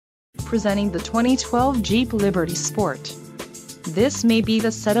presenting the 2012 Jeep Liberty Sport. This may be the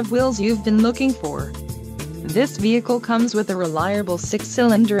set of wheels you've been looking for. This vehicle comes with a reliable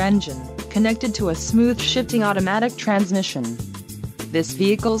 6-cylinder engine, connected to a smooth shifting automatic transmission. This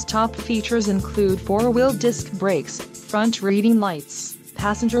vehicle's top features include 4-wheel disc brakes, front reading lights,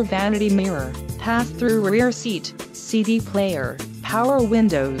 passenger vanity mirror, pass-through rear seat, CD player, power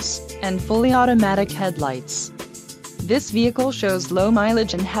windows, and fully automatic headlights. This vehicle shows low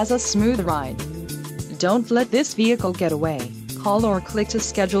mileage and has a smooth ride. Don't let this vehicle get away. Call or click to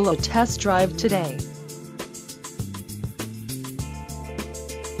schedule a test drive today.